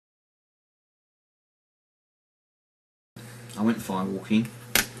I went firewalking,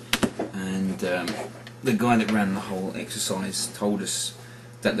 and the guy that ran the whole exercise told us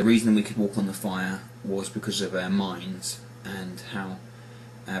that the reason we could walk on the fire was because of our minds and how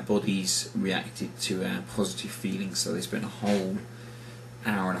our bodies reacted to our positive feelings. So they spent a whole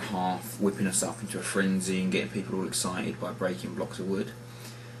hour and a half whipping us up into a frenzy and getting people all excited by breaking blocks of wood.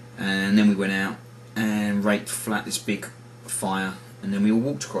 And then we went out and raked flat this big fire, and then we all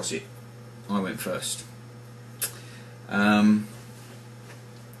walked across it. I went first.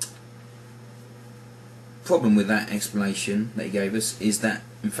 Problem with that explanation that he gave us is that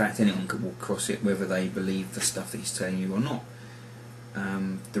in fact anyone could walk across it, whether they believe the stuff that he's telling you or not.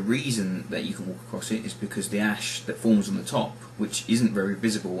 The reason that you can walk across it is because the ash that forms on the top, which isn't very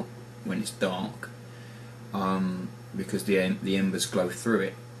visible when it's dark, because the embers glow through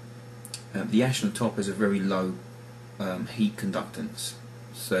it, the ash on the top has a very low heat conductance,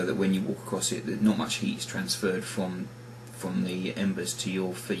 so that when you walk across it, not much heat is transferred from the embers to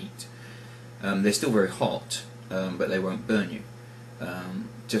your feet. They're still very hot, but they won't burn you.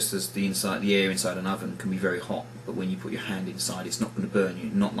 Just as the air inside an oven can be very hot, but when you put your hand inside, it's not going to burn you.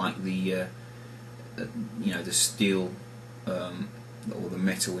 Not like the the steel or the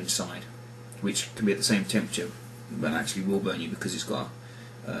metal inside, which can be at the same temperature, but actually will burn you because it's got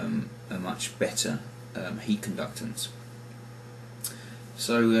a much better heat conductance.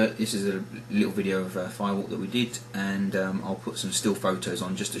 So this is a little video of a firewalk that we did, and I'll put some still photos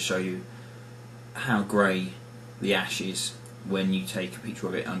on just to show you how grey the ash is when you take a picture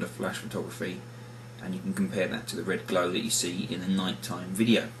of it under flash photography, and you can compare that to the red glow that you see in the nighttime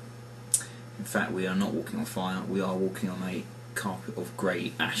video. In fact, we are not walking on fire, we are walking on a carpet of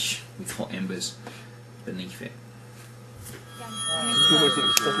grey ash with hot embers beneath it. You almost